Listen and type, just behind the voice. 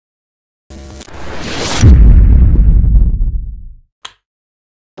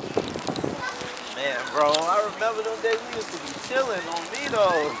remember them days we used to be chilling on me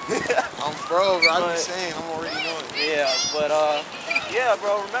though. I'm bro, I be saying, I'm already knowing. Yeah, but yeah,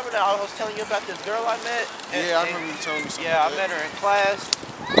 bro. Remember that I was telling you about this girl I met? Yeah, I remember you telling me something. Yeah, I met her in class.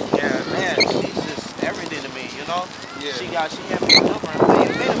 Yeah, man, she's just everything to me, you know. Yeah. She gave me a number.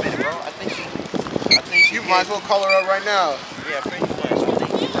 Wait a minute, bro. I think she. You might as well call her up right now. Yeah, pretty much. I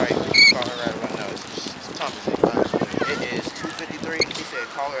think you're right. You can call her right now. It's time to say time. It is 2:53. She said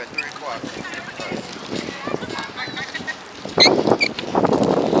call her at 3 o'clock.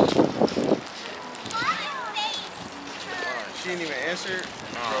 She didn't even answer.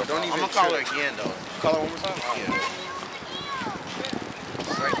 Bro, don't even. I'm gonna call her again though. Call her one more time. Yeah.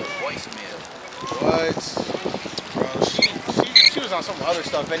 Straight to voicemail. What? Bro, she was on some other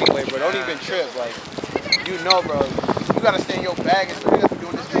stuff anyway, bro. Don't even trip, like. You know, bro, you gotta stay in your bag and stuff. You gotta be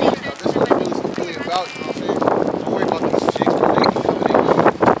doing this thing. You know, this is what it's really about, you know what I'm saying? Don't worry about these chicks, bro. They keep coming in.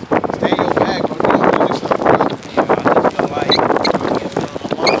 Stay in your bag, bro. You know, music stuff, bro. Yeah, I just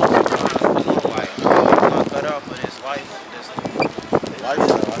feel like, I'm not cut out for this life.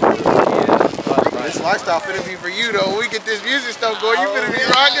 This lifestyle finna be for you, though. When we get this music stuff going, you finna be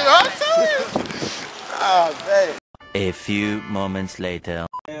rocking all the time. Ah, man. A few moments later.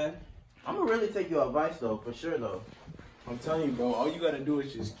 I'm gonna really take your advice though, for sure though. I'm telling you, bro, all you gotta do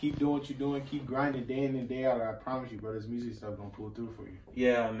is just keep doing what you're doing, keep grinding day in and day out. I promise you, bro, this music stuff gonna pull through for you.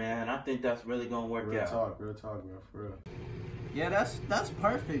 Yeah, man, I think that's really gonna work out. Real talk, bro, for real. Yeah, that's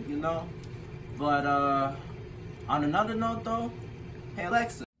perfect, you know. But on another note though, hey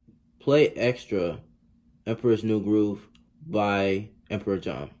Alexa, play Extra, Emperor's New Groove by Emperor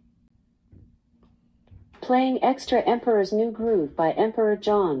Jomd. Playing Extra, Emperor's New Groove by Emperor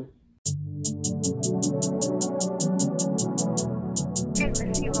Jomd.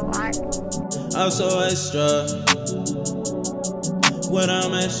 I'm so extra when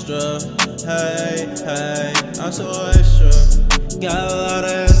I'm extra. Hey, hey, I'm so extra. Got a lot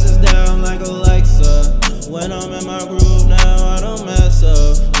of asses down like Alexa. When I'm in my groove now, I don't mess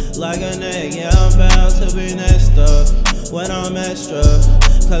up. Like a nigga, yeah, I'm bound to be next up. When I'm extra,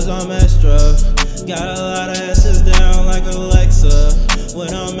 cause I'm extra. Got a lot of asses down like Alexa.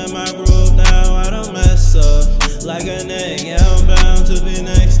 When I'm in my groove now, I don't mess up. Like a nigga, yeah, I'm bound to be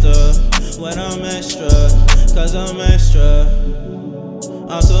next up. When I'm extra, cause I'm extra.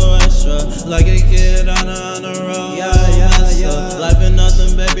 I'm so extra, like a kid on the road. Yeah. Life ain't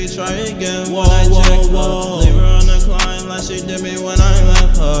nothing, baby, try again. When I check her, leave her on the climb like she did me when I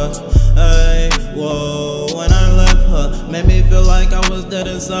left her. Hey, whoa, when I left her, made me feel like I was dead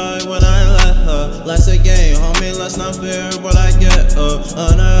inside when I left her. Let's a game, homie, let's not fear what I get.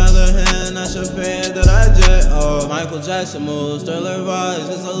 On the other hand, I should fear that I jet. Michael Jackson moves, Thriller vibes,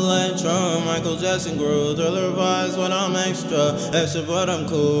 it's electro. Michael Jackson groove, Thriller vibes when I'm extra. Extra, but I'm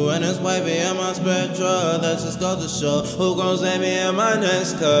cool, and it's wavy in my spectra. That's just go to show who gon' save me in my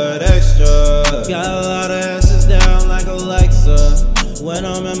next cut. Extra, got a lot of asses down like Alexa. When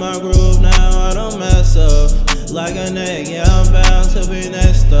I'm in my groove now, I don't mess up. Like a nigga, yeah, I'm bound to be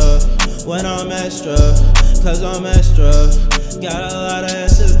next up. When I'm extra, cause I'm extra. Got a lot of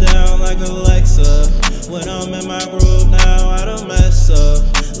asses down like Alexa. When I'm in my groove now, I don't mess up.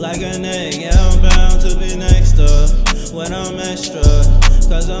 Like a nigga, yeah, I'm bound to be next up. When I'm extra,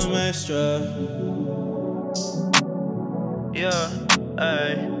 cause I'm extra. Yeah,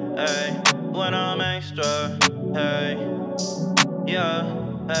 hey, hey. When I'm extra, hey. Yeah,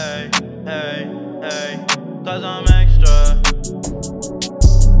 hey, hey, hey. Cause I'm extra.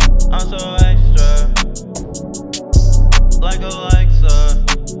 I'm so extra. Like Alexa.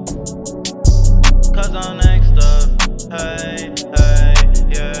 Cause I'm extra. Hey.